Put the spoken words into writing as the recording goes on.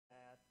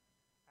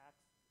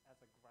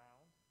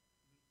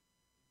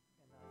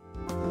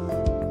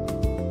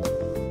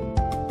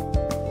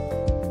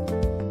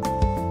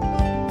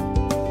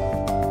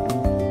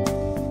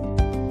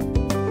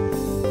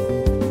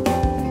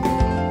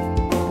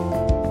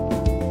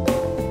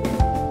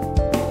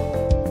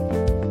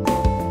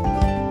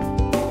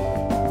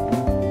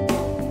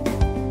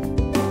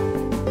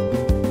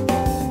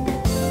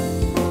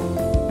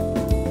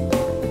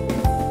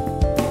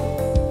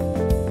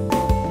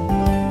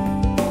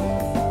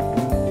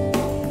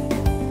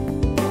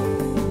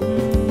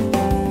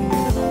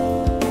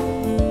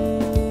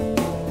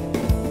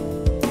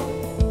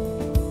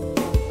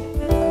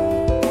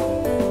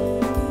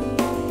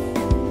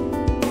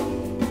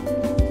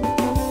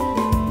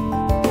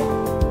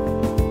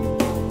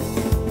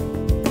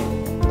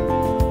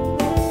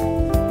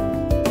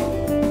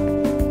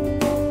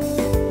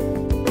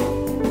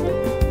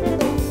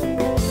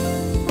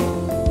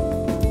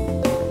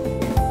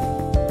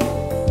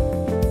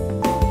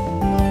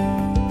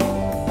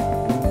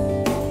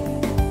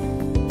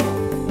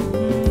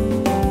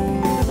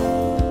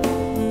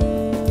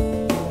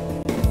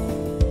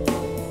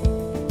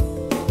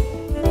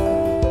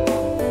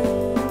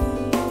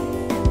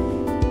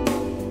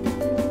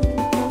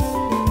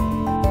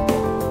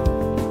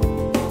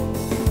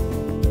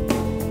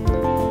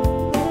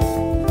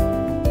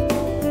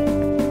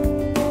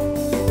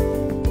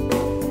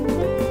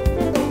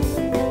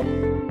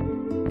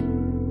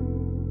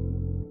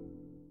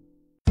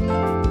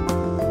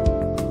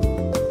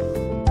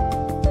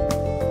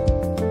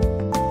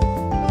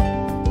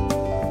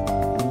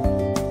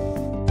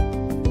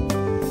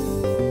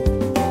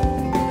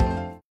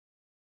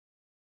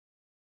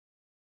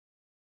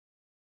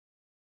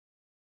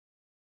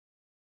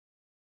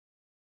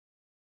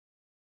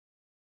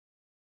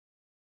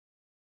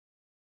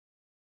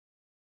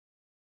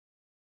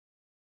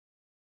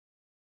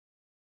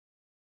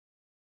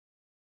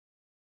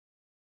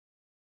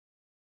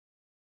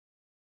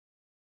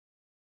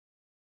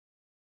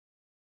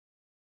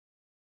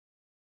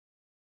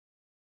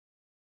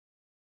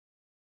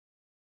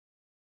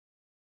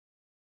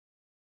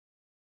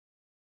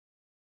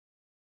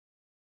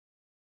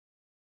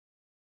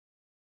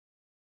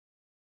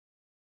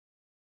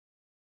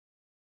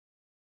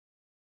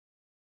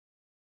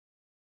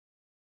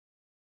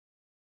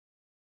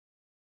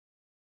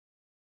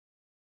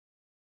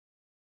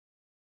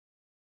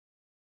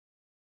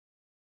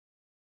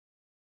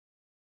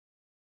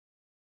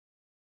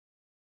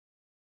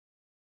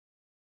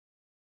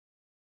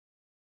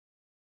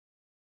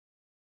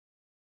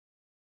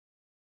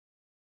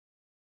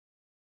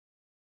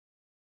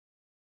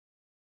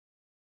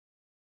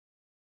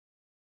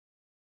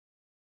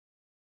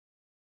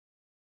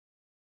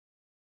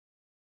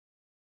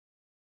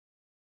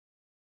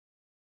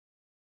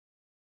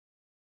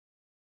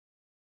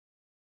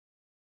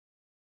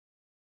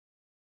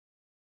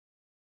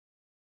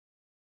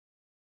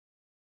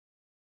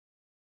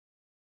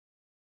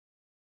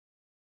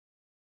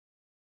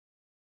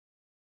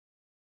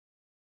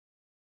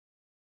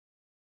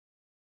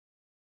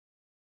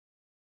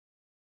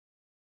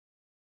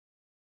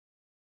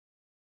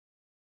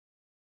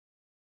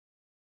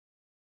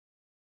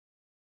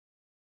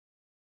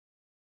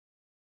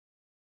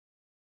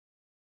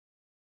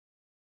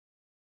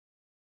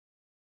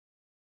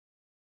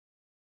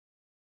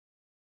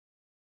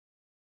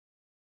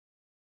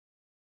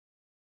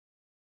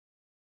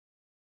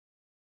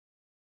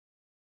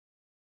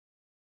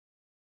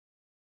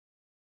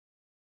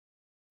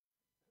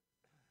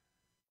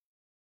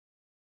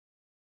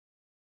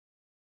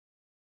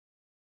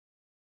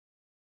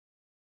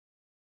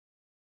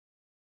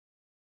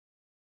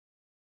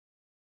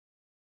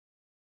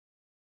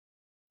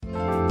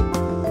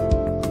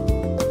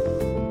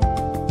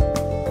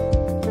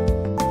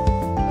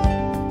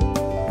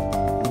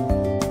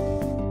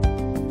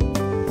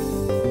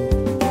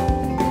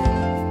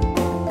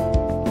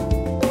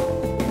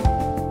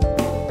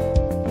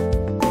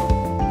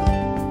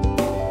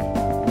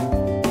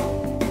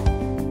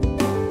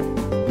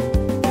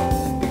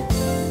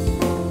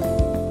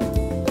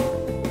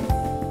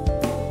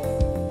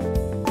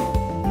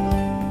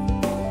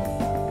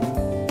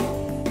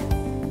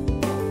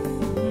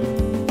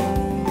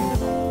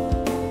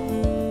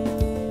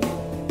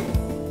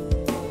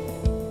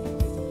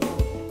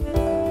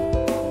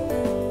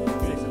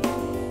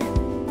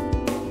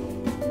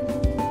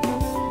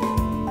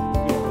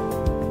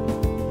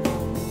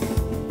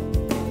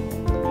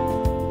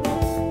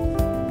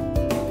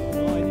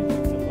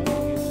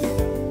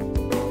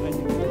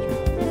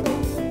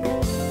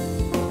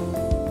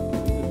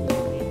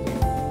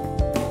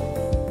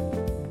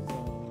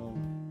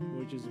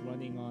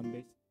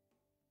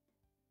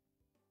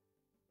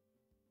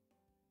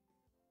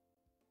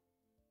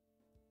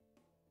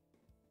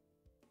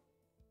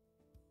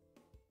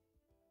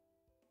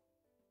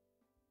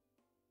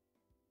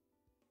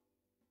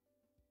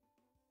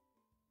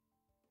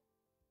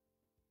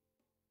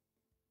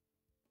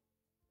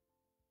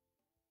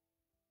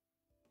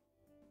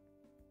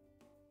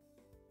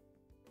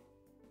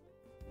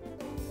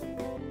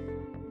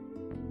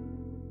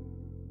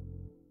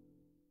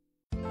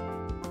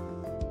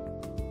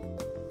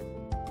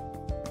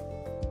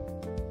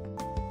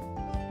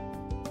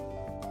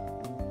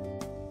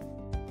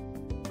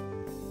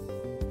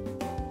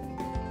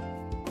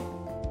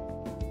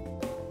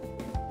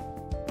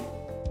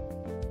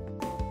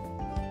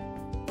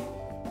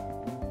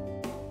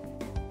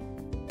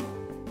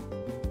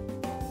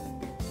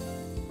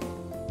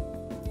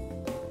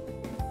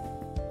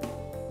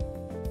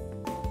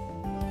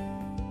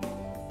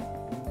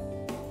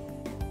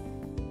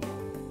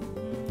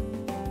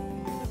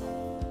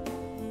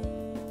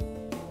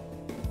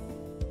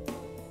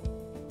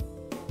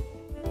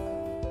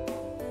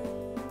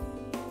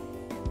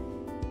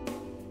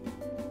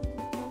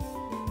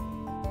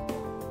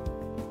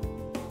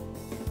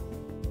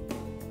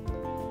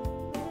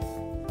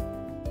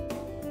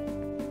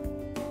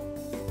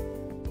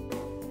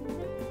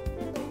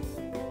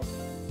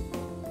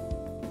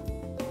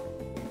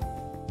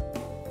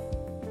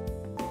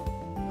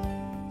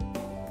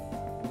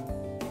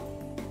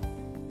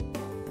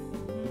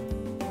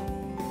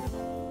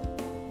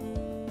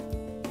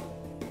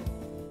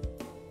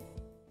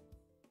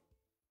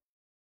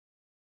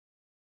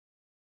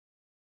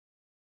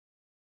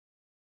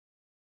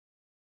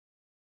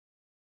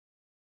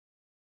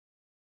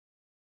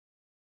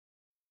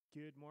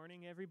Good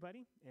morning,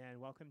 everybody,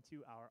 and welcome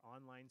to our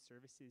online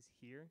services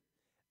here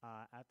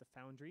at the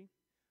Foundry.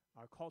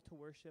 Our call to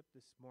worship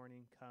this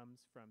morning comes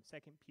from 2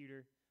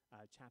 Peter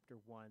chapter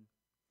 1,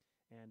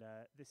 and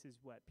this is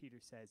what Peter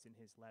says in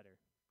his letter.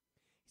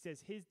 He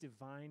says, "His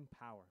divine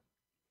power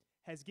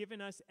has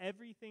given us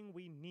everything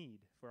we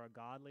need for a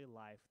godly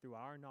life through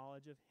our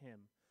knowledge of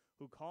Him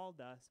who called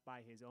us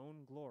by His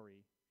own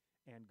glory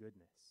and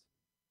goodness.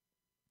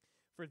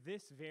 For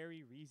this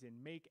very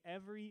reason, make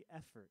every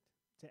effort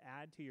to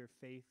add to your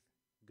faith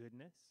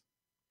goodness,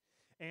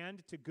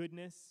 and to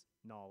goodness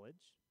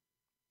knowledge,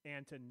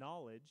 and to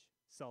knowledge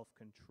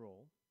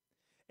self-control,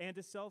 and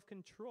to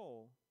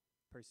self-control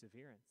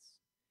perseverance,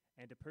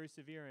 and to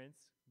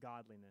perseverance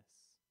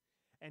godliness,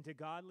 and to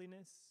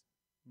godliness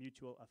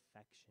mutual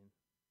affection,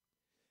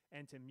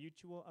 and to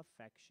mutual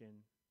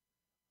affection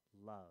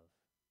love.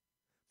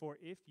 For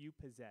if you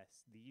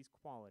possess these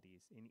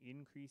qualities in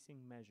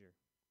increasing measure,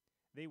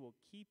 they will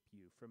keep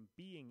you from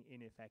being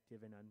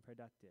ineffective and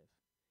unproductive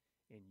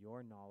in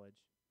your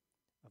knowledge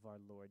of our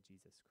Lord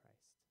Jesus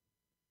Christ."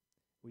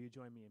 Will you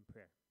join me in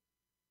prayer?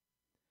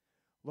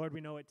 Lord, we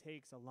know it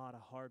takes a lot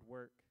of hard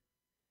work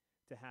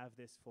to have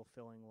this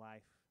fulfilling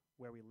life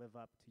where we live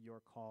up to your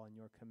call and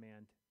your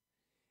command,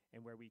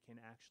 and where we can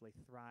actually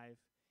thrive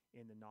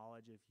in the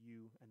knowledge of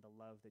you and the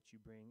love that you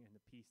bring and the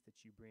peace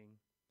that you bring,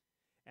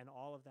 and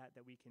all of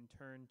that we can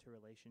turn to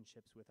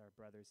relationships with our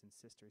brothers and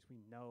sisters.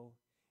 We know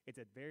it's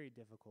a very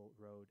difficult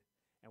road,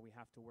 and we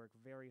have to work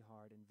very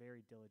hard and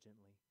very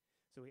diligently.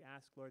 So we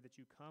ask, Lord, that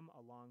you come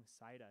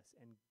alongside us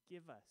and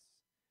give us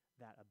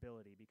that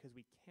ability, because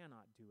we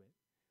cannot do it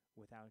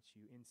without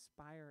you.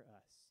 Inspire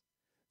us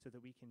so that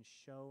we can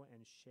show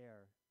and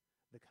share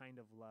the kind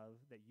of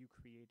love that you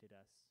created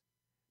us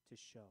to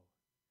show.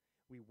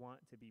 We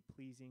want to be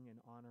pleasing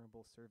and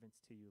honorable servants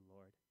to you,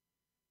 Lord.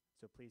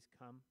 So please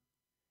come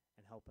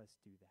and help us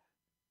do that.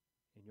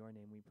 In your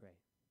name we pray.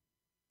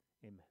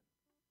 Amen.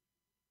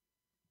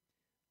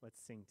 Let's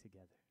sing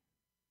together.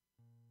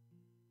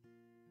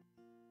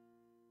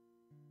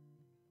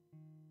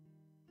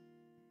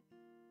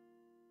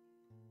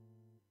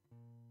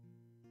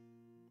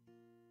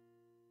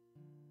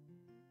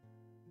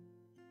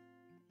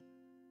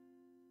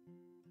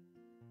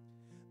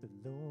 The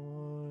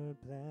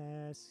Lord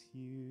bless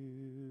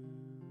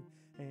you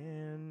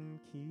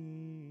and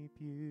keep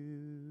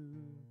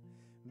you.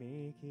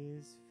 Make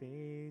his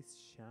face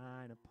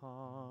shine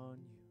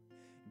upon you.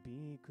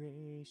 Be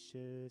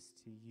gracious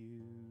to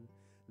you.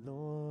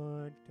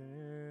 Lord,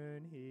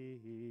 turn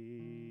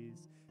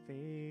his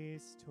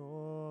face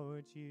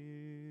toward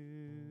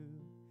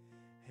you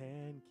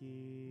and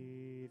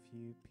give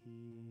you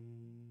peace.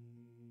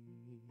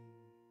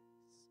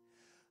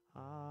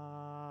 Amen.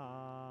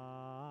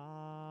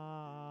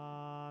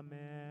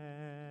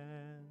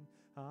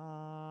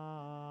 Amen.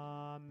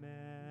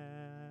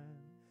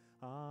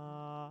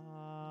 Amen.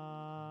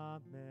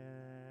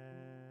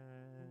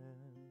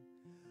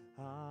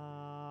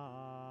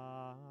 Amen.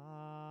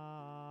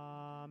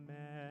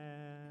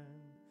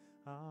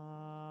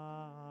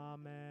 Amen.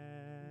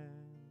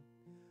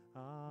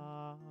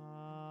 Amen.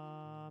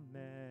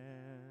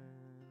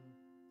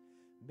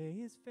 May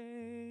his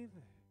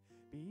favor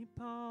be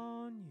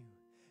upon you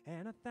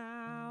and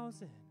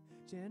 1,000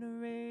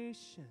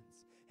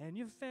 generations, and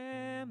your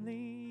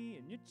family,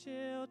 and your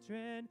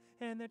children,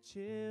 and their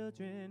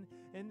children,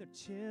 and their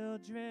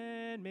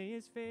children. May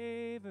his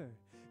favor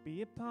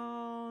be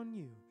upon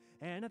you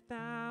and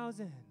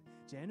 1,000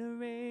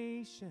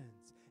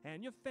 generations,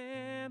 and your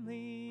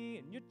family,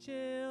 and your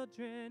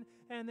children,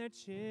 and their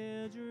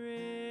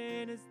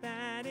children. As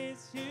that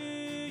is who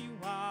you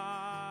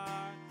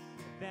are.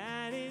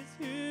 That is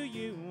who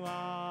you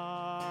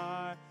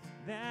are.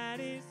 That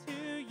is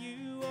who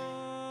you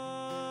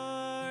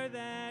are.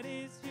 That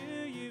is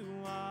who you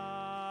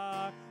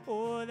are.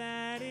 Oh,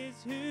 that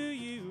is who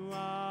you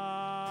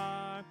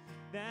are.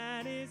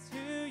 That is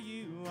who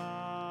you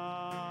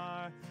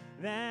are.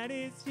 That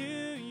is who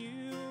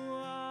you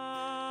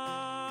are.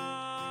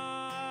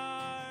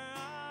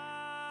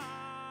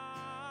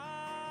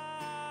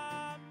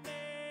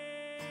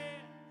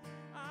 Amen.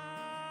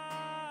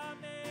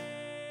 Amen.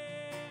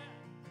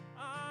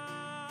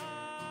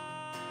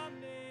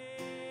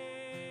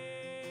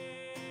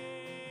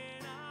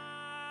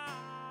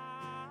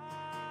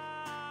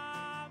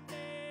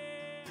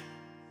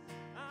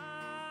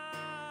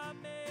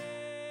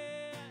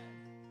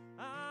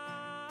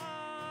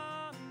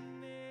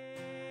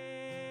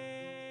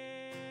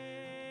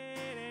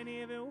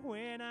 Amen.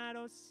 When I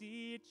don't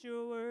see it,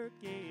 you're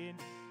working.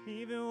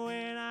 Even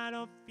when I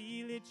don't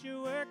feel it,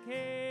 you're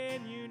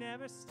working. You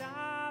never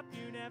stop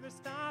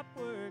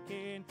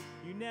working.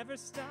 You never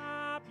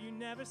stop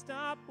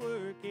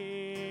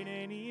working.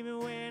 And even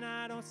when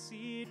I don't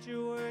see it,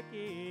 you're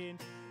working.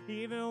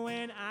 Even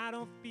when I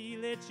don't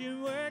feel it,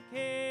 you're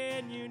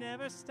working. You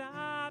never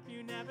stop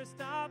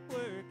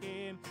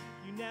working.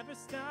 You never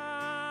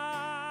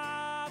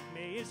stop.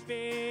 May his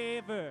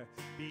favor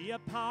be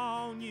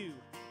upon you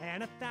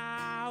and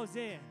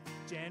 1,000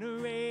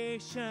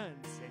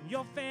 generations, and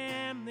your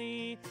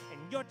family,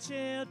 and your your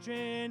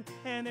children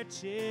and their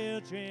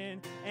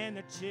children and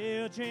their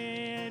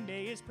children.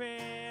 May his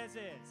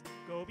presence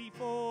go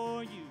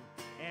before you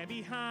and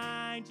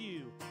behind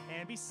you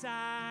and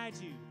beside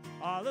you,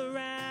 all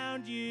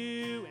around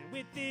you and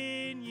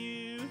within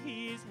you.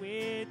 He is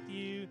with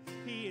you.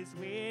 He is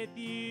with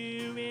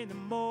you in the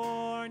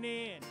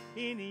morning,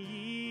 in the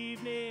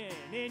evening,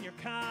 in your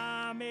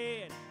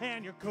coming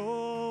and your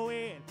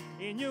going,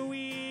 in your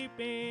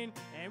weeping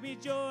and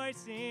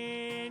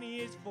rejoicing. He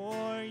is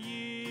for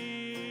you.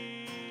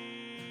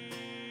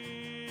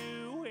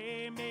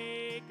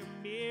 Waymaker,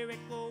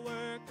 miracle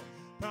worker,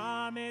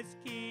 promise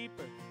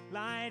keeper,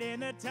 light in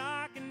the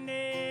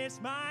darkness,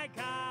 my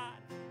God,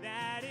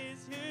 that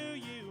is who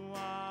you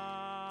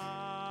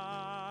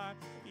are.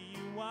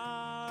 You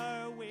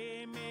are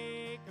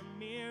waymaker,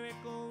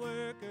 miracle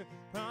worker,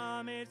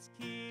 promise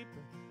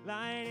keeper,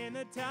 light in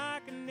the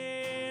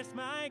darkness,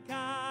 my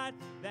God,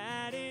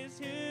 that is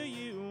who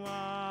you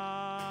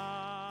are.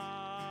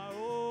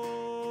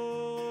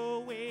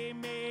 Oh,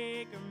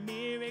 waymaker,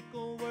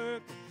 miracle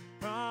worker,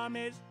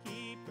 promise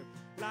keeper,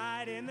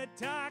 light in the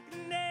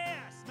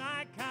darkness,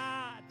 my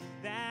God,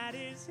 that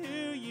is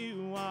who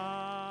you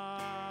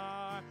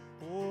are.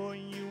 Oh,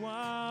 you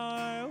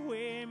are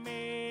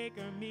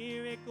waymaker,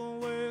 miracle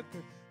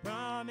worker,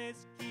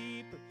 promise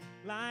keeper,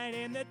 light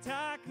in the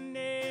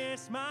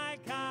darkness, my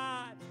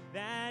God,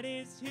 that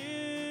is who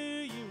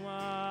you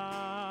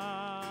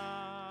are.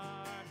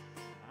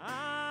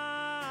 Amen.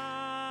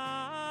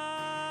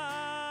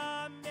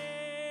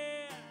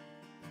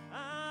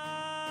 Amen.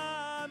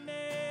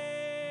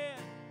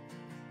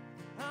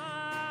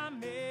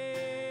 Amen.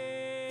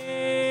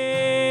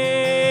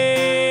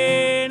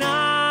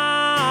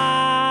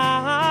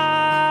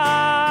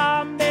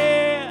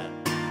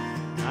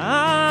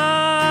 Amen.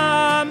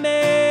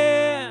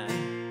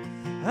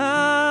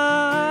 Amen.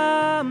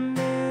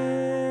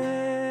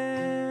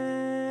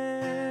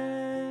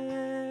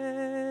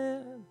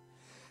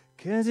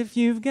 'Cause if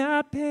you've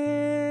got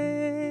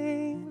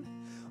pain,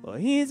 well,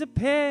 he's a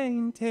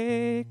pain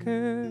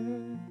taker.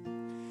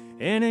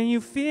 And then you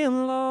feel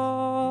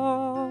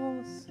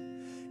lost,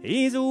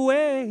 he's a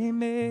way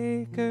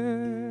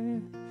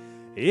maker.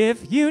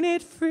 If you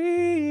need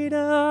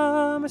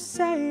freedom or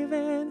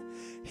saving,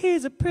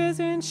 he's a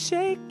prison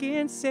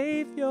shaking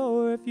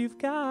savior. If you've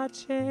got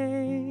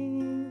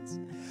chains,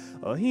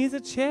 oh, he's a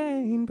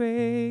chain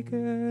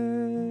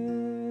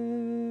breaker.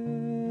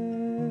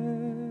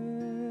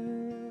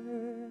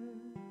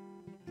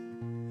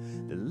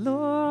 The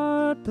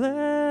Lord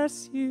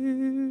bless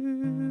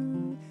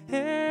you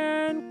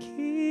and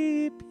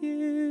keep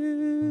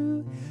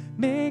you,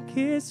 make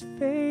his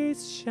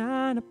face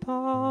shine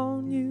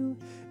upon you,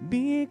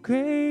 be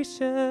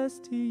gracious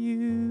to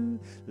you.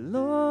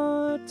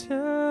 Lord,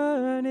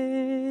 turn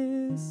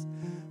his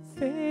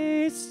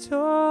face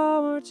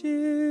toward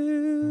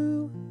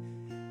you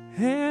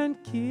and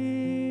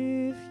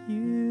give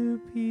you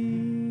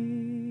peace.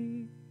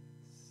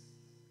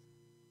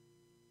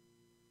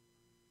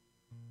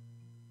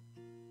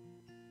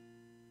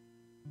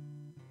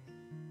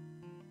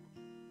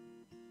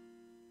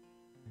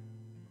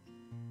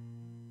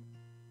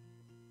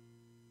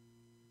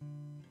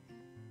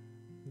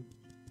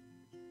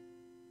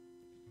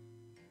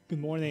 Good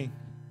morning.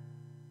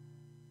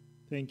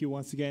 Thank you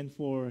once again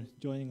for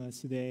joining us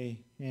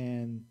today,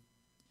 and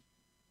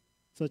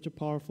such a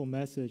powerful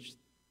message,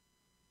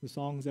 the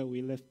songs that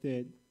we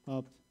lifted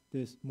up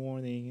this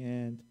morning.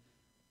 And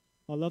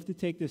I'd love to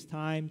take this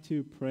time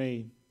to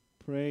pray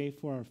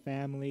for our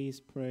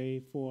families, pray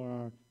for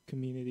our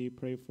community,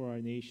 pray for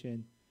our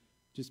nation.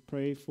 Just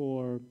pray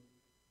for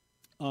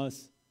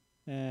us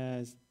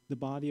as the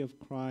body of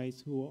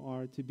Christ, who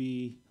are to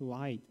be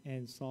light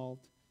and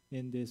salt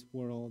in this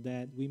world,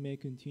 that we may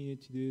continue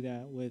to do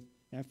that with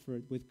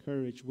effort, with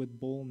courage, with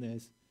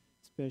boldness,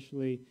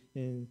 especially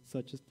in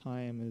such a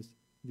time as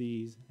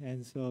these.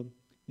 And so,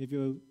 if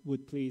you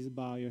would please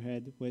bow your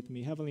head with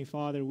me. Heavenly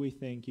Father, we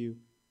thank you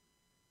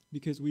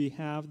because we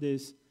have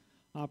this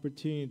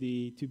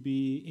opportunity to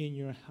be in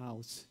your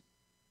house.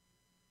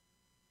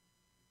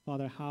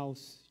 Father,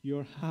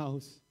 your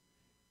house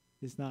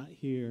is not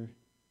here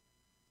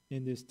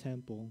in this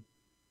temple,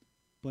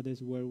 but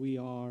is where we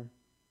are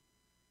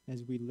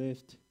as we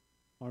lift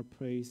our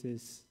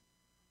praises,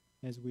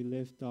 as we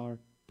lift our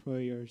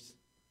prayers,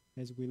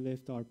 as we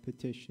lift our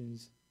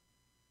petitions,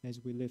 as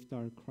we lift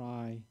our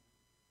cry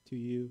to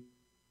you.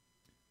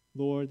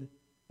 Lord,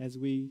 as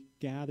we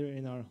gather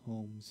in our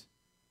homes,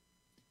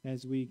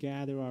 as we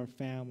gather our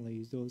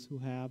families, those who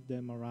have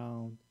them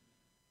around,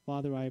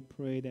 Father, I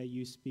pray that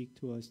you speak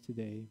to us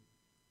today.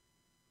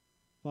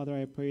 Father,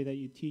 I pray that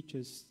you teach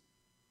us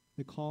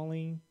the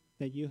calling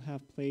that you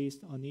have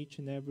placed on each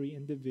and every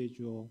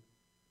individual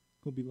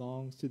who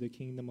belongs to the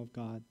kingdom of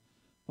God.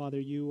 Father,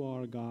 you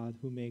are God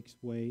who makes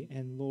way.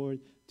 And Lord,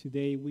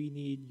 today we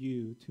need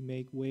you to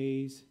make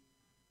ways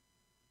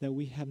that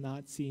we have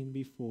not seen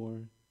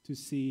before, to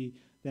see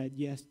that,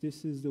 yes,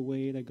 this is the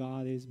way that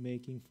God is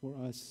making for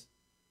us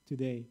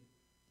today.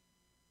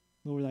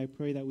 Lord, I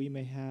pray that we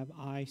may have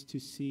eyes to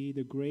see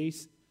the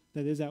grace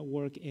that is at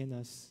work in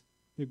us,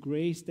 the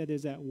grace that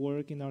is at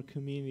work in our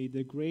community,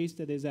 the grace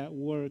that is at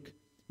work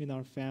in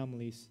our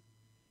families.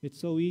 It's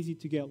so easy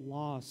to get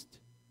lost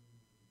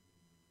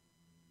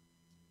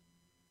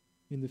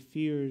in the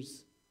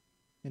fears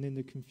and in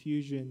the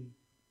confusion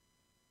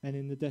and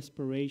in the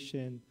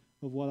desperation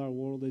of what our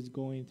world is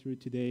going through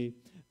today.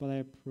 But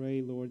I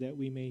pray, Lord, that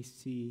we may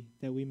see,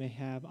 that we may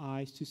have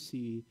eyes to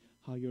see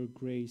how your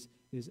grace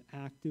is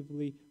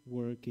actively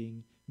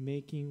working,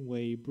 making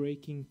way,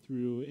 breaking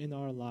through in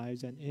our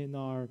lives and in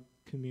our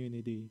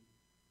community.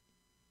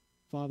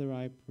 Father,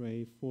 I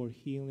pray for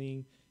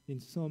healing in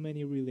so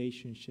many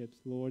relationships,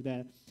 Lord,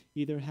 that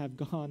either have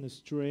gone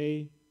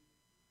astray,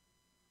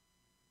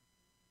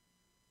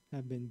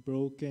 have been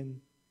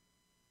broken,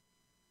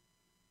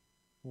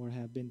 or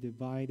have been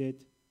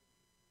divided.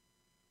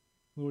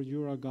 Lord,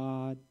 you're a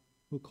God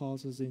who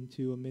calls us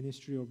into a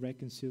ministry of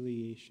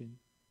reconciliation,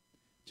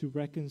 to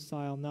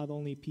reconcile not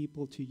only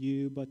people to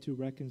you, but to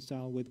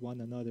reconcile with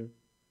one another.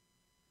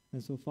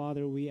 And so,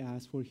 Father, we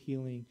ask for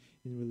healing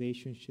in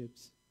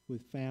relationships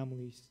with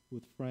families,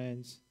 with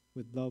friends,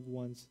 with loved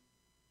ones,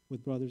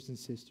 with brothers and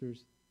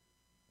sisters.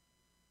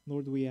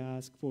 Lord, we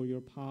ask for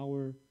your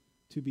power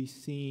to be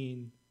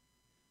seen,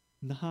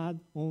 not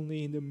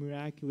only in the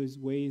miraculous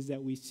ways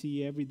that we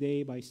see every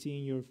day by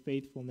seeing your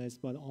faithfulness,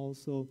 but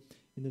also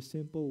in the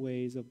simple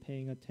ways of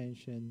paying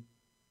attention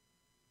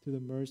to the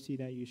mercy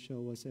that you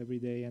show us every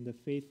day and the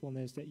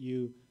faithfulness that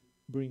you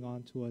bring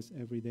on to us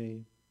every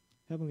day.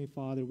 Heavenly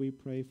Father, we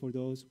pray for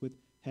those with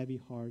heavy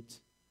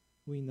hearts.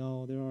 We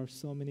know there are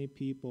so many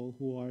people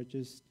who are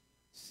just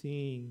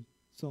seeing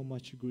so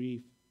much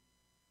grief.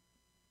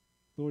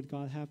 Lord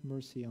God, have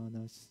mercy on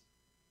us.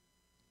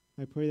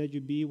 I pray that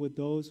you be with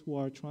those who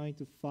are trying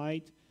to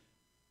fight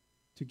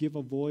to give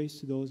a voice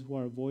to those who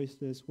are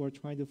voiceless, who are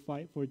trying to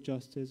fight for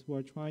justice, who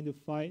are trying to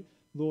fight,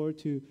 Lord,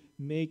 to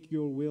make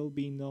your will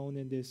be known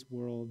in this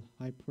world.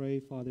 I pray,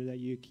 Father, that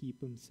you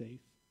keep them safe,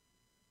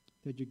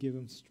 that you give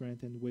them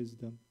strength and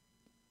wisdom.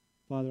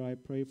 Father, I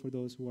pray for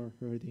those who are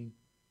hurting.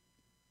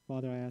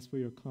 Father, I ask for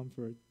your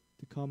comfort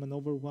to come and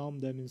overwhelm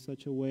them in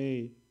such a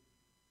way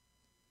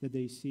that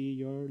they see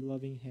your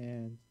loving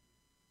hand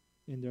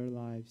in their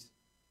lives.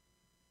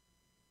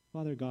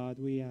 Father God,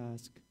 we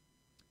ask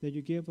that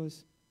you give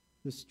us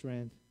the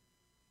strength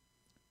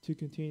to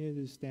continue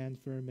to stand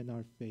firm in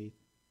our faith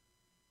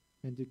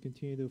and to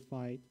continue to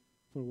fight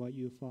for what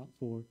you fought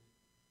for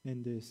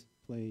in this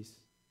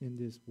place, in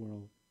this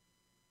world.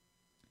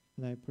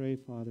 And I pray,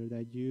 Father,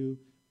 that you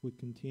would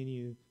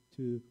continue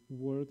to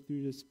work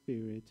through the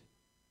Spirit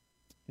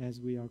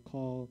as we are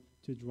called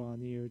to draw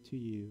near to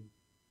you.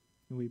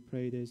 And we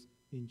pray this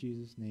in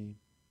Jesus' name.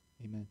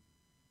 Amen.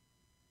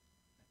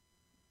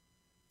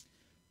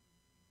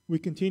 We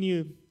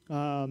continue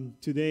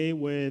today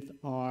with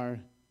our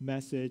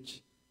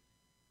message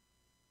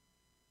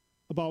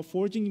about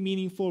forging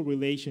meaningful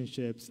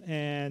relationships.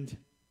 And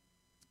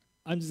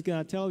I'm just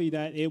going to tell you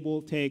that it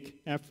will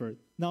take effort.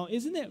 Now,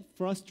 isn't it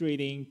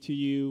frustrating to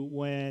you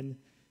when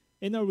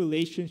in a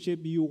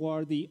relationship you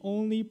are the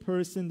only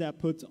person that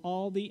puts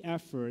all the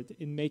effort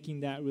in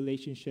making that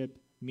relationship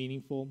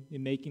meaningful,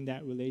 in making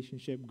that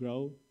relationship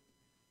grow?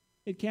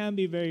 It can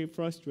be very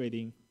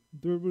frustrating.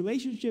 The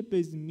relationship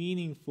is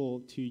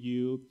meaningful to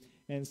you,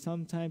 and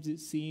sometimes it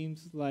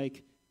seems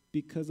like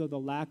because of the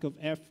lack of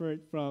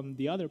effort from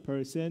the other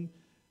person,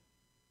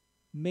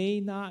 may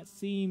not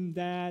seem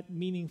that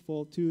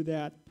meaningful to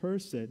that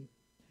person.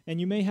 And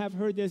you may have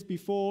heard this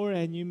before,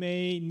 and you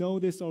may know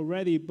this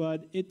already,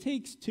 but it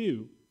takes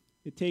two.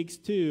 It takes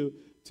two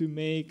to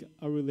make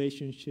a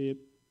relationship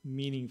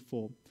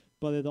meaningful.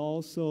 But it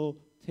also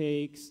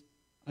takes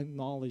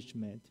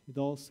acknowledgement. It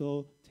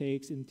also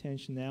takes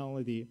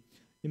intentionality.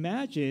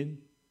 Imagine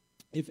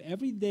if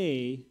every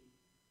day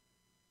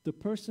the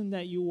person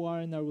that you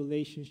are in a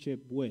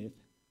relationship with,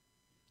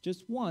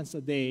 just once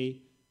a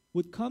day,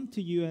 would come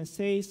to you and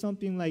say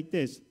something like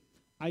this: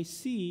 I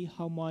see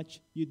how much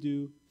you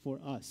do for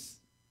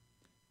us.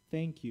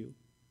 Thank you.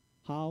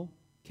 How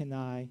can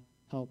I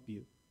help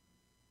you?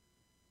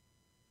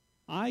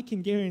 I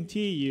can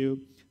guarantee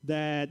you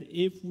that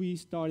if we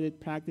started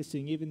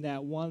practicing even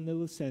that one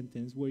little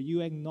sentence where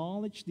you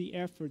acknowledge the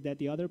effort that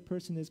the other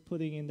person is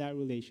putting in that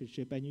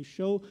relationship and you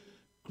show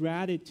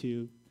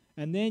gratitude,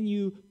 and then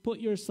you put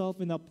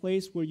yourself in a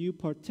place where you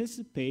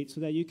participate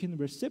so that you can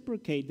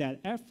reciprocate that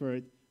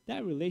effort,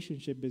 that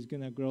relationship is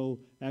going to grow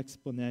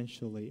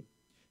exponentially.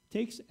 It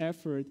takes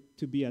effort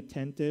to be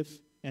attentive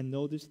and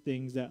notice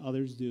things that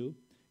others do.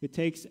 It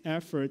takes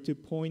effort to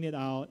point it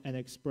out and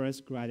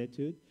express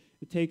gratitude.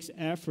 It takes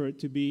effort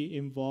to be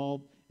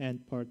involved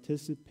and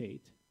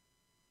participate.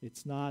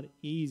 It's not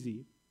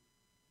easy.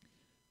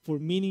 For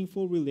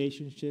meaningful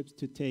relationships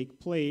to take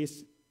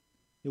place,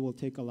 it will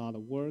take a lot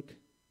of work.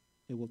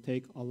 It will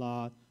take a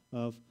lot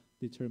of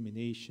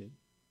determination.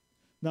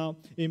 Now,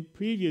 in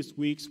previous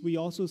weeks, we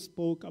also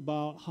spoke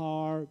about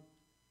how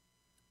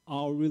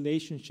our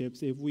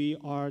relationships, if we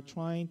are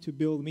trying to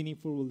build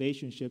meaningful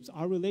relationships,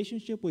 our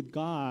relationship with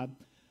God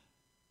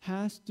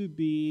has to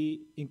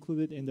be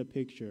included in the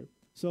picture.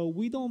 So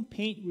we don't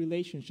paint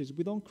relationships.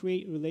 We don't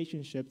create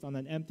relationships on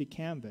an empty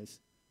canvas.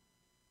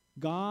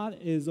 God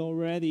is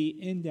already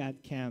in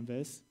that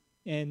canvas,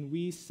 and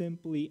we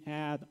simply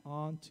add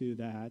on to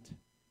that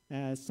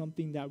as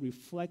something that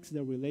reflects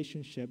the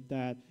relationship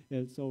that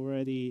is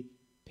already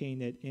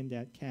painted in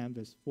that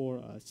canvas for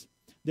us.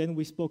 Then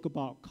we spoke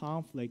about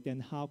conflict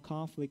and how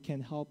conflict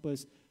can help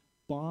us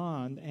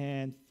bond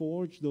and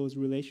forge those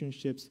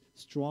relationships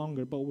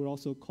stronger, but we're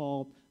also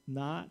called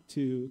not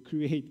to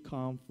create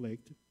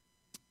conflict.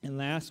 And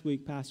last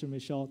week, Pastor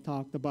Michelle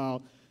talked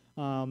about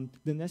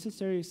the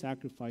necessary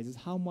sacrifices,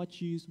 how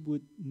much you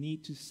would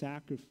need to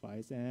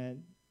sacrifice,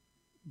 and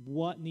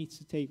what needs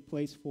to take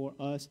place for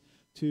us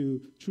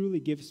to truly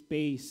give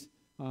space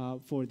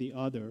for the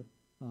other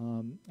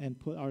and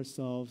put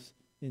ourselves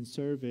in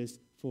service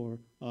for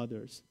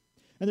others.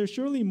 And there's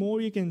surely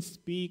more you can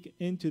speak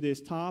into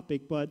this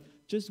topic, but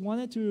just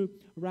wanted to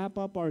wrap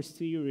up our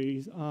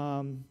series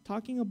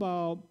talking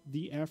about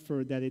the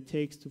effort that it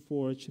takes to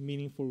forge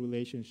meaningful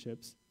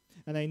relationships.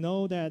 And I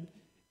know that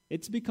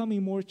it's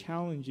becoming more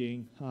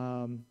challenging,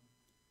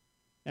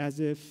 as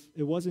if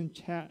it wasn't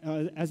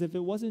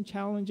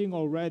challenging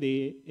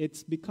already.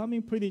 It's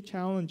becoming pretty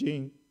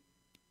challenging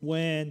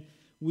when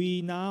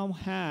we now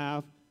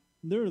have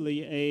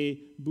literally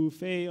a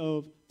buffet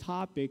of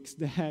topics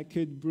that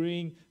could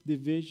bring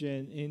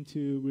division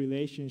into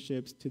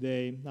relationships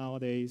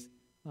nowadays.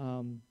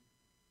 And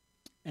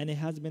it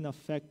has been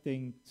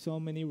affecting so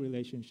many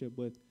relationships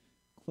with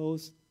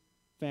close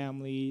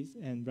families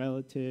and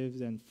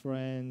relatives and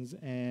friends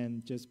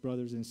and just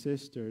brothers and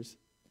sisters,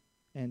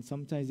 and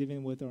sometimes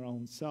even with our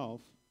own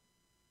self.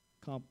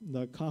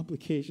 The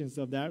complications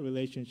of that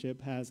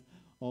relationship has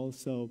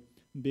also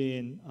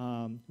been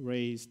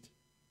raised.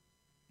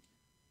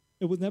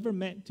 It was never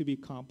meant to be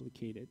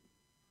complicated.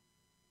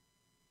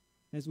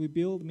 As we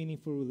build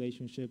meaningful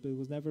relationship, it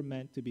was never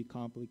meant to be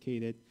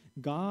complicated.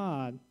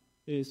 God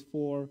is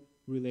for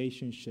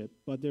relationship,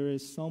 but there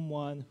is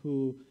someone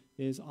who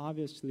is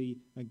obviously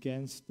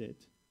against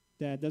it,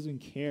 that doesn't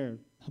care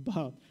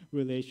about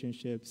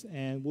relationships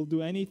and will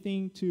do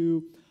anything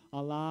to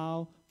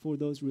allow for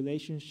those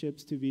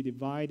relationships to be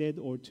divided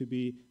or to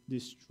be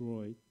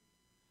destroyed.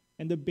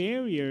 And the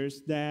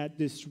barriers that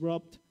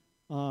disrupt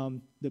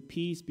the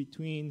peace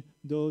between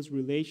those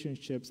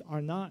relationships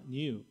are not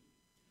new.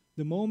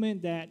 The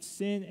moment that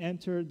sin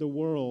entered the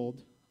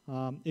world,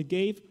 it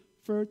gave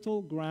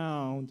fertile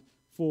ground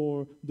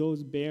for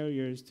those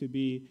barriers to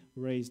be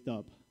raised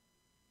up.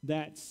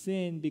 That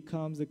sin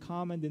becomes a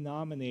common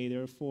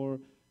denominator for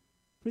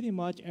pretty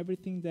much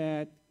everything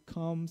that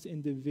comes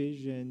in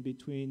division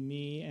between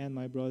me and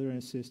my brother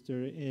and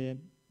sister,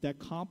 that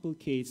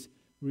complicates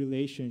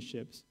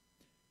relationships.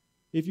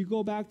 If you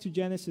go back to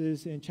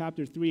Genesis in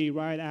chapter 3,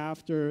 right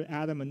after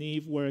Adam and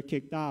Eve were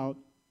kicked out,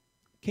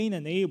 Cain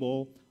and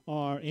Abel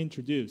are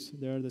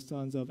introduced. They're the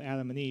sons of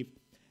Adam and Eve.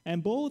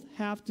 And both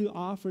have to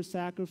offer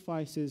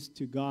sacrifices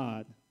to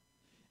God.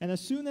 And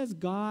as soon as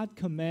God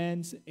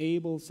commands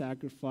Abel's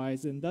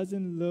sacrifice and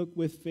doesn't look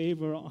with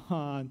favor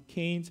on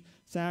Cain's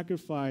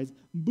sacrifice,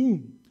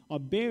 boom, a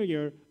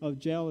barrier of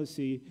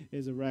jealousy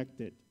is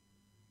erected.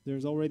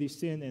 There's already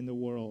sin in the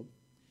world.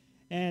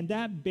 And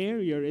that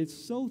barrier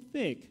is so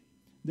thick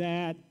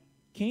that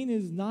Cain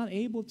is not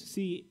able to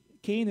see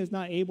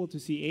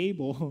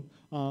Abel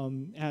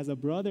as a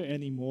brother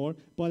anymore,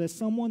 but as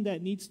someone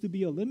that needs to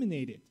be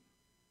eliminated.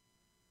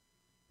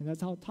 And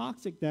that's how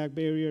toxic that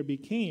barrier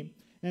became.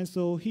 And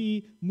so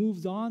he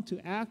moves on to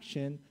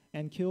action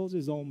and kills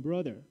his own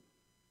brother.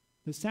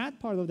 The sad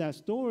part of that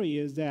story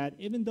is that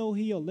even though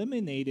he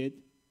eliminated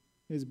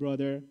his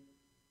brother,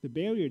 the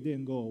barrier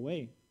didn't go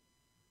away.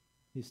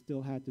 He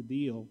still had to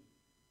deal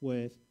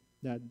with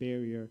that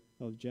barrier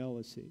of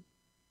jealousy.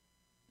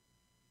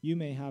 You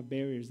may have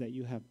barriers that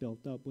you have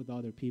built up with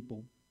other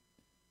people.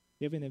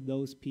 Even if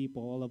those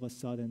people, all of a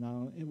sudden,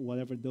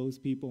 whatever those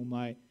people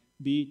might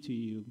be to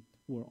you,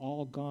 were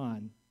all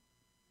gone,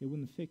 it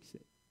wouldn't fix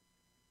it.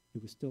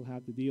 You would still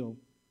have to deal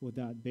with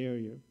that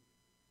barrier.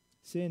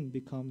 Sin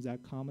becomes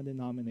that common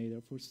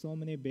denominator for so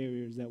many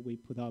barriers that we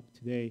put up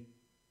today.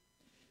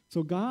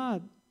 So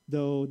God,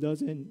 though,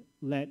 doesn't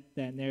let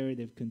that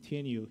narrative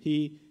continue.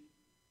 He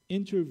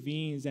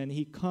intervenes and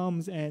he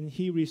comes and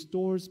he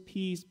restores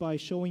peace by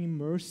showing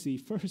mercy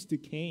first to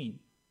Cain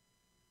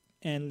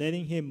and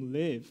letting him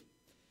live.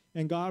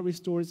 And God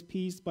restores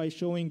peace by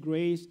showing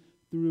grace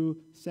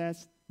through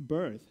Seth's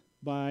birth,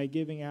 by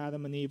giving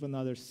Adam and Eve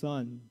another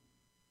son.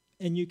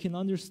 And you can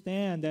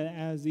understand that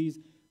as this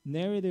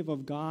narrative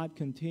of God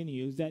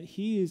continues, that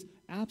he is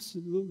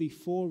absolutely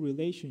for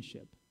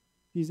relationship.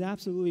 He's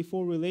absolutely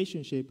for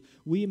relationship.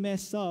 We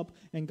mess up,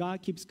 and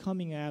God keeps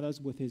coming at us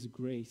with his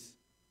grace.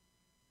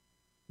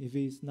 If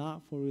he's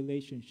not for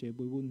relationship,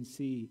 we wouldn't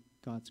see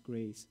God's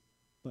grace.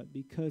 But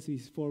because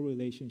he's for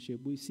relationship,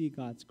 we see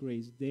God's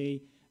grace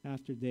day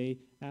after day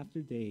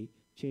after day,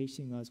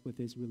 chasing us with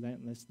his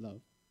relentless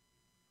love,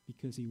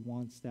 because he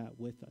wants that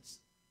with us,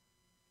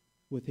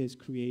 with his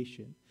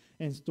creation.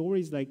 And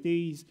stories like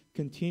these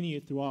continue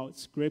throughout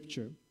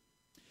Scripture.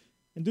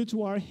 And due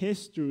to our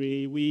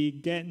history, we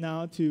get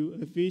now to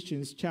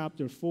Ephesians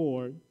chapter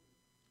 4,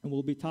 and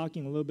we'll be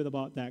talking a little bit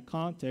about that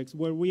context,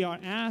 where we are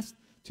asked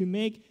to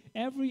make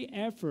every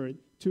effort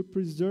to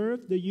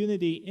preserve the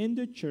unity in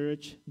the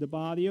church, the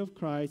body of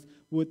Christ,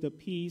 with the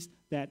peace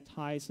that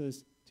ties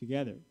us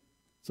together.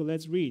 So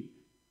let's read.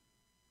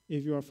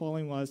 If you are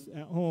following us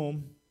at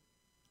home,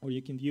 or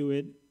you can view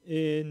it,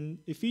 in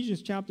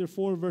Ephesians chapter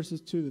 4, verses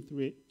 2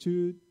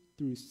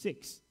 through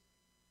 6.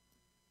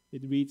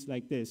 It reads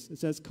like this. It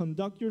says,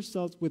 "Conduct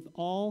yourselves with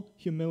all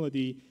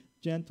humility,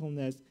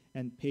 gentleness,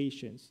 and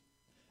patience.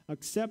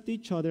 Accept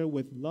each other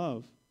with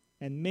love,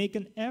 and make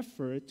an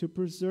effort to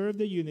preserve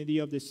the unity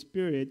of the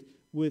Spirit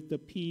with the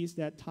peace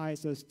that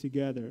ties us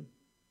together.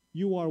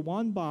 You are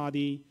one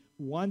body,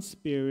 one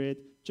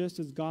Spirit, just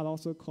as God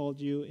also called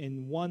you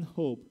in one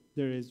hope.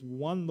 There is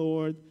one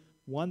Lord,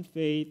 one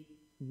faith,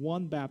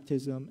 one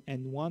baptism,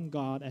 and one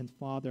God and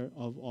Father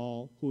of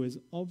all, who is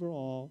over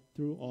all,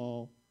 through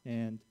all,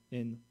 and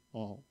in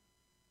all."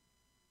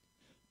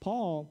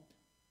 Paul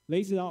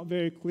lays it out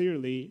very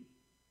clearly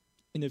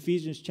in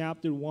Ephesians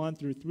chapter 1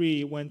 through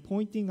 3 when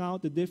pointing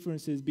out the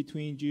differences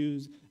between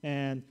Jews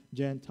and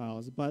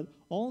Gentiles, but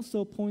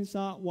also points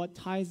out what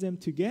ties them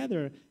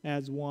together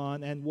as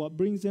one and what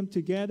brings them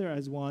together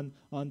as one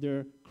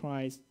under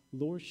Christ's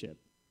lordship.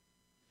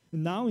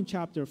 Now in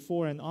chapter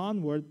 4 and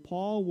onward,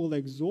 Paul will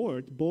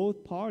exhort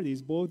both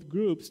parties, both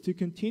groups, to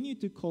continue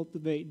to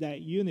cultivate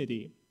that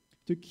unity,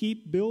 to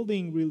keep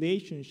building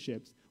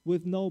relationships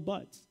with no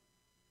buts.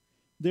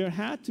 There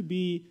had to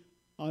be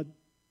a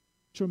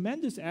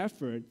tremendous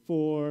effort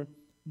for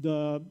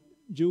the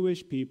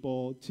Jewish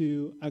people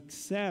to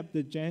accept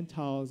the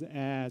Gentiles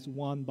as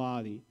one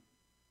body,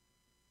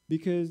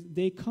 because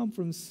they come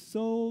from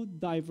so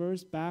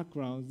diverse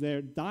backgrounds.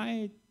 Their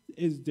diet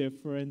is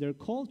different, their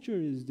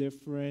culture is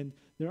different,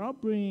 their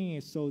upbringing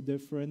is so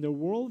different, their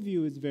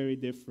worldview is very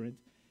different.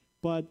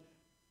 But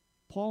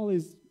Paul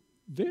is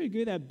very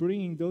good at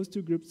bringing those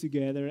two groups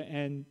together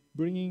and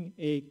bringing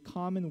a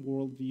common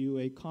worldview,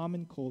 a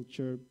common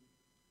culture,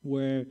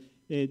 where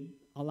it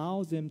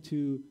allows them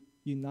to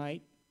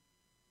unite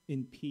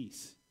in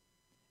peace.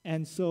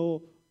 And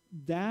so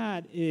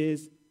that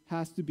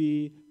has to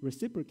be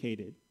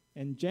reciprocated.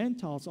 And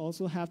Gentiles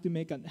also have to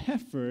make an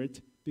effort,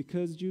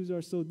 because Jews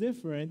are so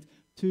different,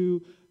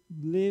 to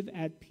live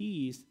at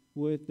peace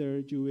with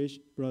their Jewish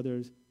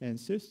brothers and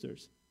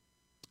sisters.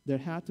 There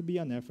had to be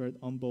an effort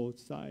on both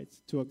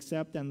sides to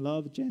accept and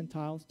love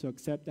Gentiles, to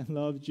accept and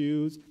love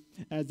Jews,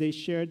 as they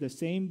shared the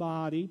same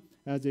body,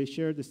 as they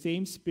shared the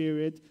same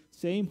Spirit,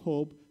 same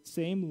hope,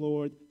 same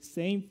Lord,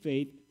 same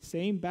faith,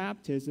 same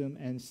baptism,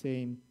 and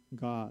same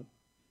God.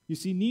 You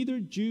see, neither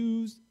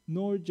Jews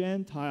nor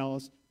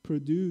Gentiles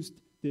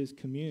produced this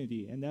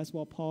community, and that's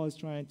what Paul is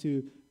trying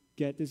to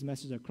get this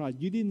message across.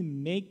 You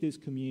didn't make this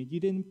community. You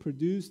didn't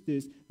produce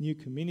this new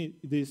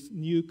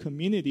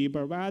community,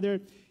 but rather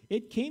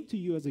it came to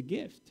you as a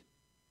gift,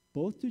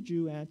 both to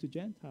Jew and to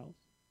Gentiles.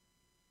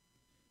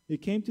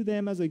 It came to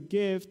them as a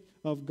gift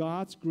of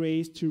God's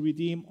grace to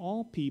redeem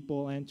all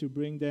people and to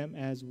bring them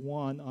as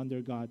one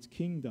under God's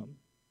kingdom.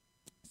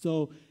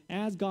 So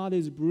as God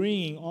is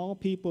bringing all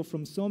people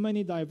from so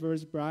many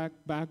diverse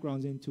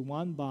backgrounds into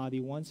one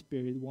body, one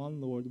Spirit, one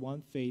Lord,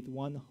 one faith,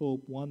 one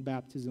hope, one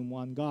baptism,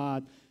 one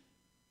God,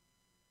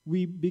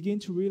 we begin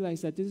to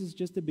realize that this is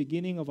just the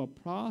beginning of a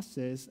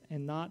process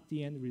and not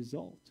the end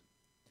result.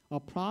 A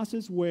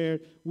process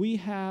where we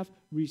have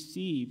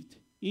received,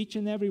 each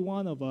and every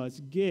one of us,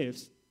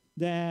 gifts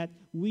that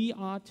we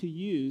ought to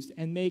use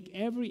and make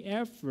every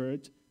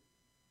effort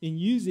in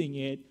using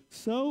it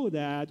so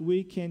that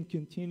we can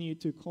continue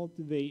to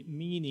cultivate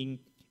meaning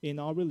in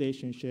our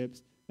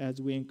relationships as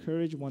we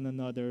encourage one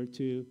another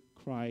to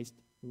Christ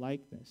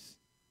likeness.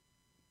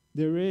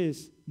 There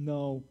is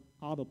no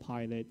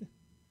autopilot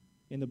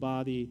in the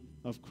body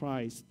of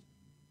Christ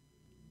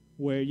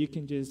where you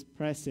can just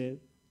press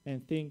it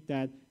and think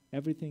that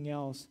everything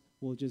else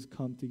will just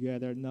come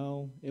together.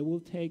 No, it will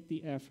take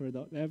the effort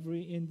of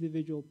every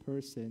individual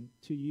person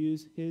to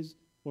use his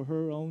or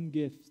her own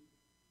gift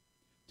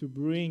to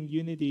bring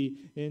unity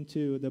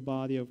into the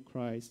body of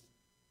Christ.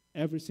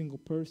 Every single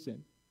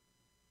person.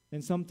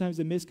 And sometimes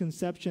the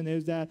misconception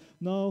is that,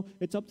 no,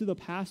 it's up to the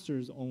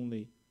pastors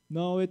only.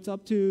 No, it's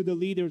up to the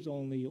leaders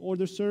only, or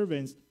the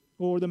servants,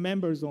 or the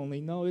members only.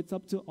 No, it's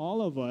up to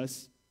all of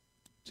us,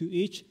 to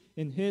each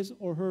in his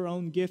or her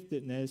own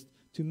giftedness,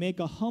 to make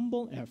a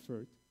humble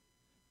effort,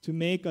 to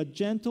make a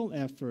gentle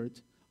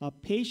effort, a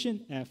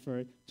patient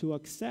effort to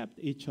accept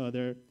each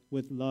other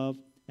with love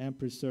and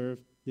preserve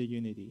the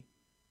unity.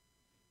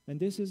 And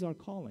this is our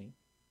calling,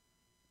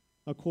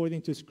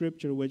 according to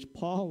Scripture, which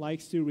Paul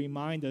likes to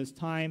remind us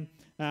time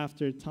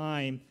after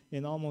time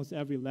in almost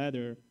every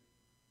letter.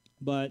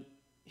 But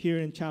here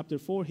in chapter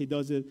 4, he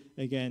does it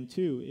again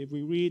too. If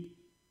we read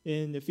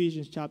in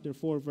Ephesians chapter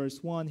 4,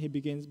 verse 1, he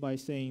begins by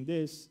saying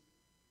this.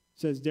 It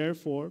says,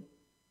 "Therefore,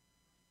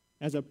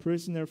 as a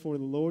prisoner for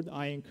the Lord,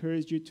 I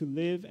encourage you to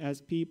live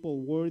as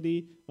people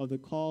worthy of the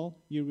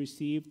call you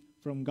received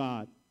from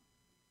God."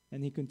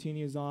 And he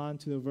continues on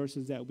to the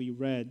verses that we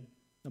read.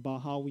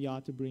 about how we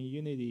ought to bring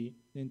unity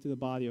into the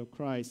body of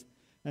Christ.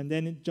 And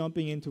then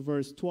jumping into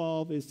verse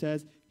 12, it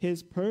says,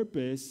 his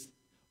purpose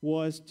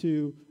was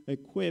to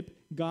equip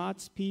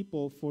God's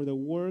people for the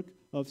work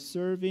of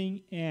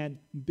serving and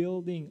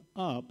building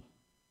up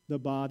the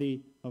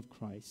body of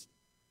Christ.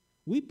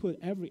 We put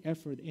every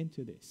effort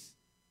into this,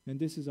 and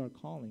this is our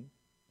calling.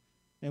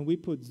 And we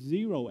put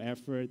zero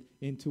effort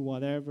into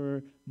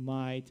whatever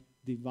might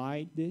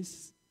divide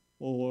this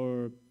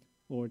or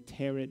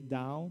tear it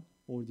down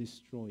or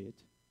destroy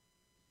it.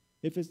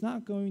 If it's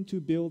not going to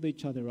build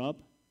each other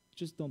up,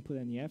 just don't put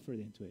any effort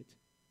into it.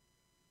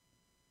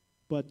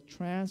 But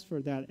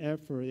transfer that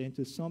effort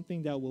into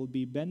something that will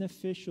be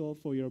beneficial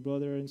for your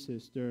brother and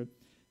sister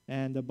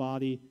and the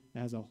body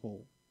as a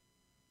whole.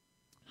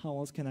 How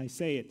else can I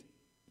say it?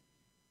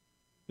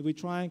 If we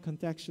try and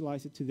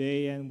contextualize it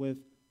today, and with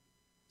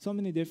so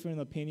many different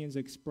opinions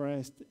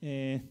expressed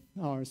in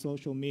our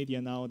social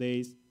media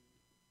nowadays,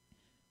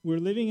 we're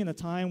living in a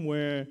time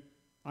where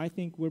I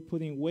think we're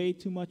putting way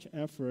too much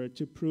effort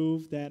to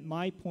prove that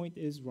my point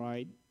is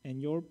right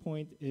and your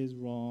point is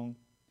wrong,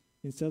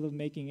 instead of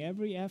making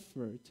every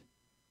effort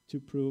to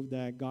prove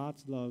that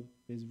God's love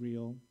is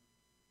real,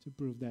 to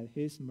prove that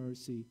his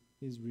mercy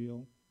is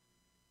real,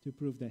 to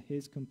prove that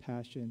his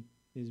compassion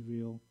is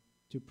real,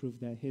 to prove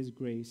that his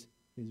grace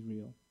is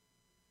real.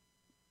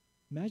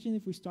 Imagine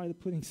if we started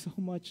putting so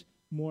much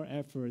more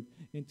effort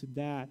into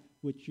that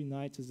which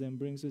unites us and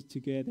brings us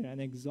together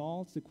and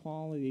exalts the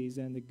qualities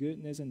and the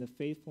goodness and the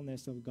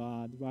faithfulness of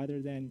God,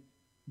 rather than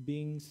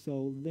being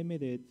so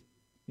limited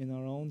in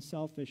our own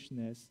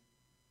selfishness,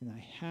 and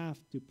I have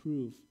to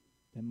prove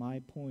that my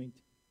point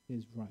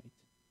is right.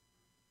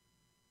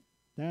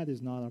 That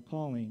is not our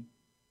calling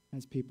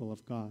as people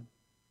of God.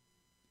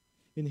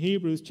 In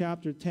Hebrews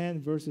chapter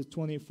 10, verses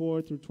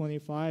 24 through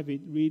 25,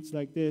 it reads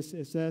like this.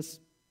 It says,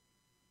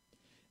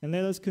 and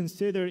let us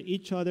consider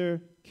each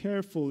other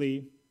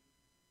carefully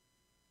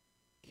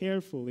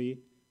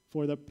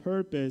for the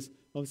purpose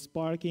of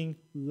sparking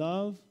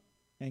love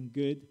and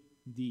good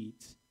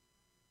deeds.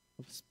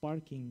 Of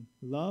sparking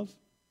love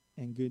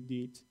and good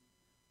deeds.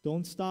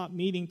 Don't stop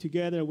meeting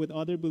together with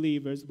other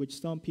believers,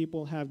 which some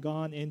people have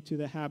gone into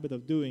the habit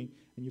of doing.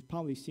 And you've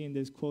probably seen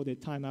this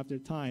quoted time after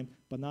time,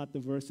 but not the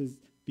verses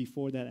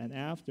before that and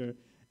after.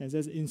 And it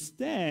says,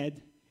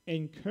 instead,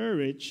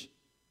 encourage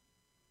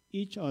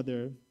each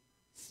other,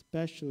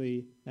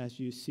 especially as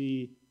you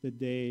see the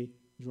day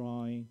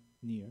drawing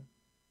near.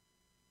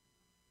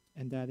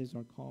 And that is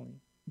our calling.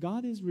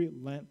 God is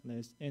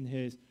relentless in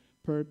his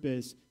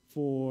purpose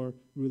for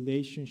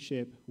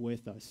relationship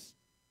with us.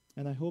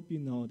 And I hope you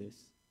know this.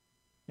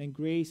 And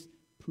grace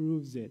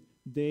proves it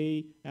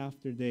day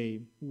after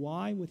day.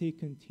 Why would he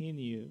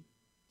continue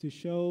to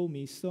show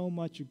me so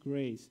much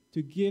grace,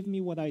 to give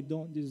me what I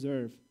don't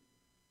deserve,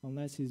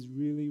 unless he's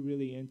really,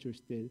 really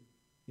interested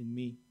in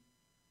me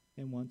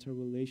and wants a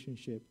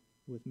relationship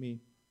with me?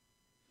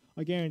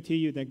 I guarantee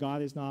you that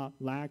God is not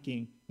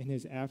lacking in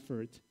his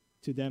effort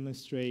to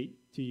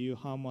demonstrate to you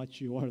how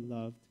much you are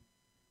loved.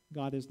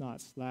 God is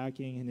not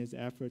slacking in his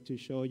effort to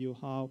show you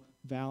how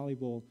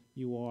valuable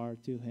you are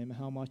to him,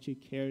 how much he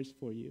cares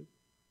for you.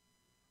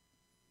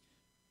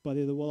 But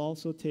it will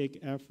also take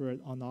effort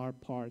on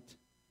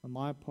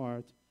my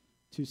part,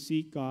 to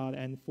seek God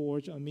and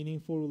forge a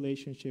meaningful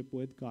relationship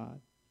with God,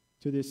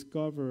 to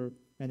discover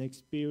and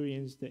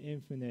experience the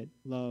infinite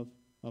love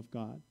of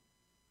God.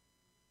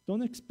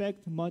 Don't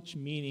expect much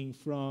meaning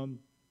from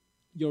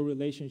your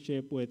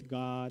relationship with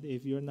God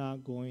if you're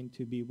not going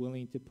to be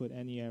willing to put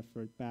any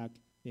effort back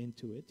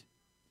into it.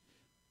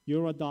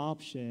 Your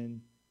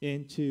adoption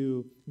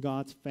into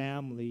God's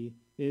family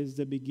is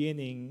the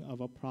beginning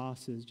of a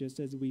process. Just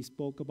as we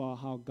spoke about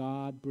how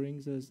God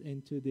brings us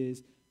into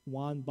this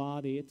one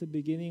body, it's the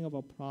beginning of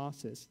a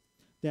process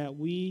that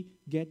we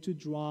get to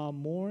draw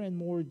more and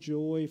more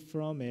joy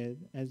from it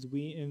as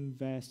we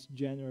invest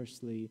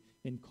generously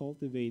in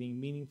cultivating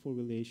meaningful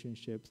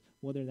relationships,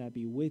 whether that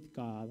be with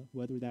God,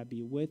 whether that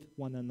be with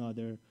one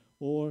another,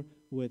 or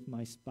with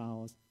my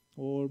spouse,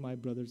 or my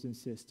brothers and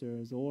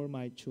sisters, or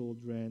my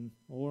children,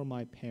 or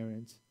my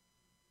parents.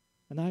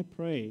 And I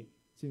pray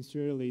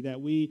sincerely that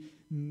we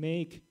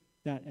make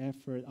that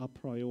effort a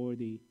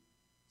priority,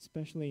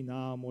 especially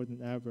now more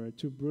than ever,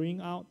 to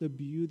bring out the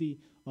beauty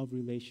of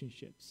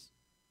relationships,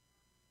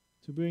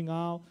 to bring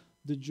out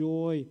the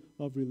joy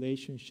of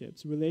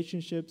relationships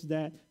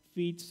that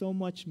feed so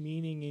much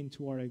meaning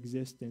into our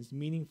existence,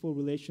 meaningful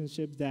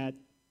relationships that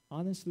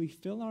honestly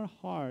fill our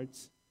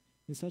hearts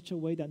in such a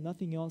way that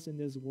nothing else in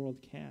this world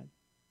can.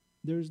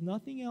 There's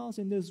nothing else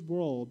in this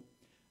world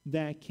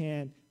that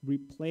can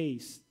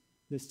replace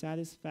the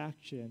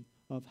satisfaction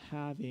of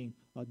having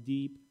a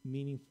deep,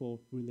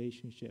 meaningful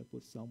relationship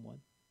with someone.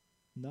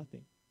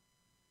 Nothing.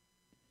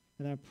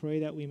 And I pray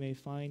that we may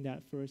find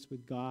that first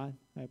with God.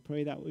 I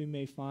pray that we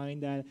may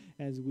find that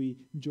as we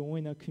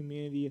join a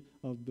community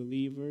of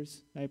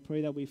believers. I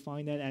pray that we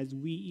find that as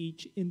we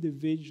each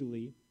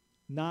individually,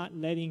 not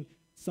letting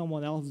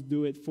someone else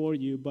do it for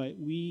you, but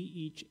we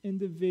each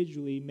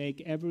individually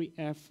make every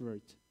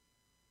effort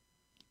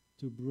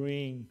to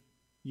bring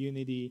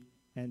unity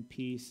and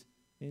peace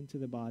into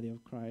the body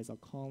of Christ, a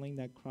calling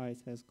that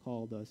Christ has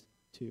called us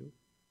to.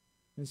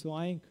 And so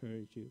I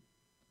encourage you,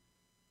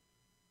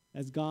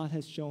 as God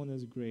has shown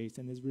us grace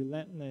and is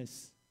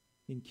relentless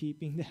in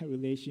keeping that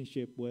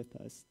relationship with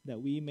us,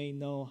 that we may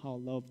know how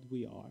loved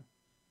we are,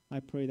 I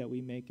pray that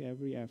we make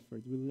every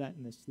effort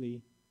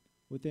relentlessly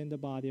within the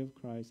body of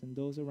Christ and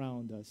those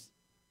around us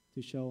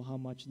to show how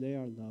much they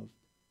are loved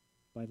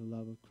by the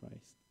love of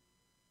Christ.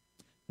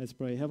 Let's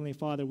pray. Heavenly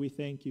Father, we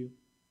thank you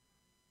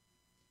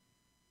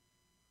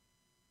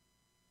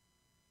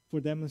for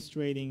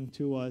demonstrating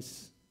to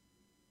us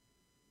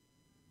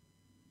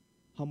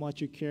how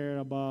much you care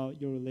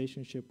about your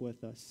relationship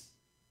with us.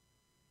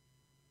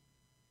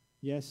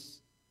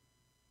 Yes,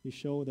 you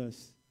showed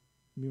us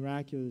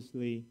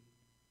miraculously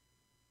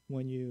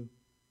when you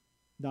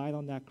died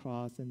on that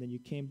cross and then you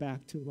came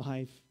back to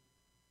life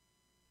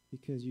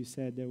because you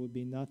said there would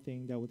be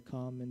nothing that would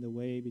come in the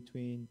way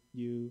between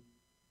you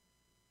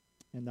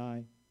and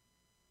I,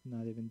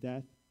 not even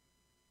death,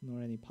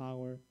 nor any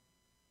power.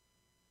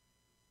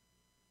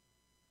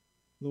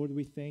 Lord,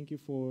 we thank you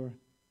for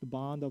the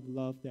bond of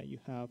love that you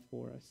have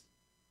for us.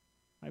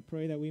 I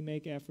pray that we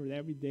make effort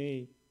every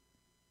day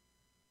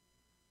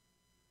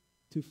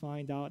to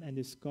find out and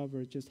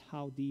discover just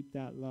how deep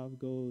that love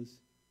goes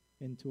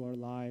into our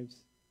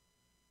lives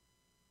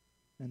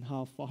and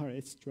how far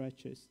it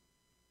stretches.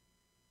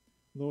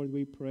 Lord,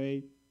 we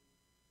pray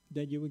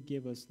that you would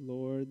give us,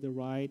 Lord, the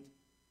right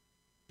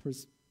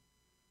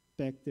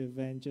perspective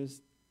and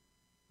just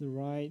the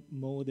right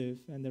motive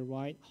and the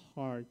right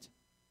heart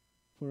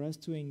for us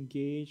to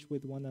engage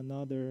with one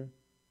another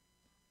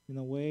in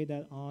a way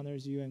that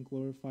honors you and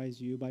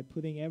glorifies you by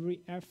putting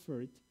every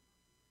effort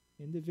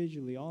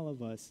individually, all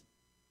of us,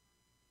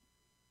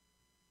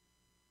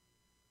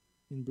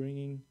 in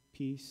bringing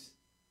peace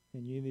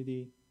and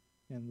unity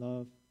and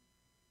love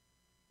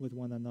with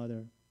one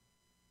another.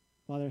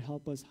 Father,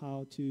 help us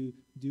how to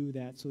do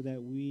that so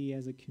that we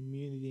as a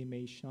community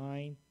may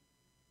shine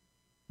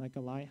like a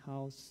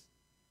lighthouse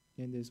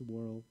in this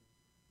world.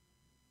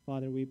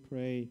 Father, we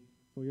pray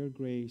for your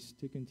grace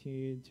to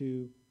continue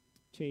to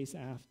chase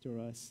after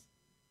us,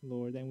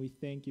 Lord, and we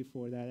thank you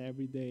for that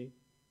every day.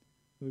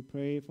 We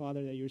pray,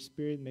 Father, that your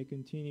Spirit may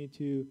continue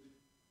to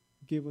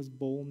give us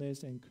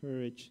boldness and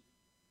courage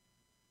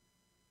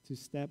to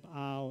step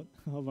out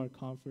of our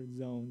comfort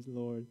zones,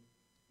 Lord,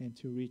 and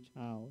to reach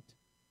out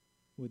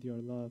with your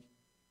love.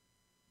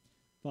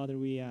 Father,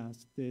 we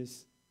ask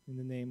this in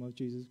the name of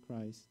Jesus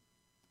Christ.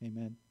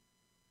 Amen.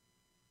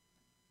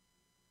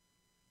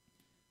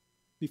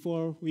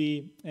 Before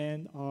we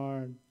end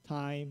our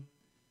time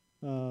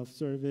of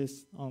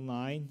service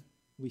online,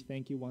 we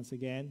thank you once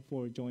again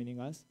for joining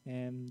us.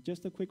 And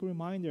just a quick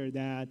reminder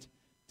that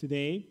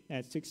today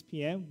at 6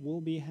 p.m.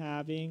 we'll be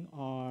having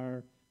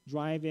our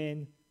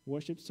drive-in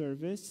worship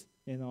service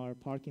in our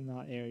parking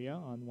lot area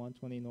on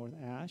 120 North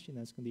Ash in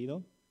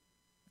Escondido.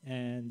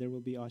 And there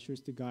will be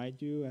ushers to guide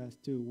you as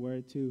to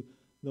where to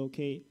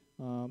locate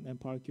and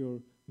park your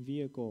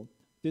vehicle.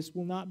 This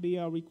will not be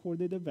a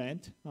recorded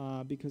event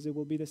because it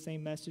will be the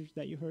same message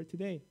that you heard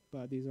today.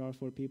 But these are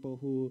for people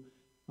who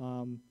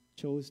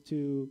chose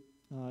to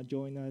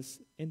join us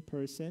in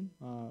person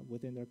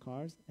within their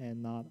cars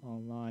and not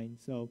online.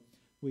 So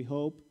we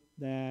hope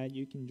that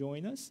you can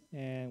join us,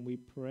 and we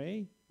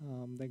pray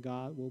that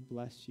God will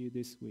bless you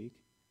this week,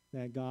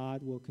 that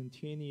God will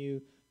continue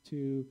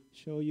to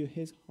show you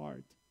his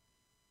heart,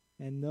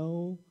 and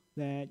know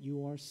that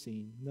you are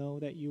seen, know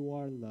that you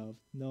are loved,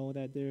 know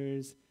that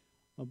there's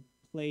a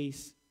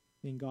place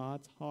in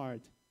God's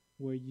heart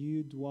where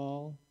you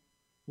dwell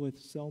with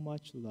so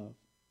much love,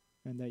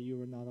 and that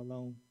you are not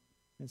alone.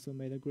 And so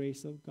may the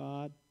grace of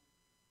God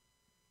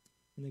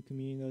and the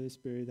communion of the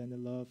Spirit and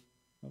the love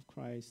of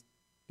Christ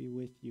be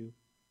with you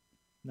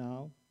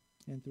now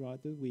and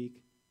throughout the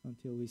week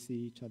until we see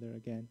each other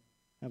again.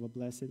 Have a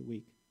blessed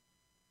week.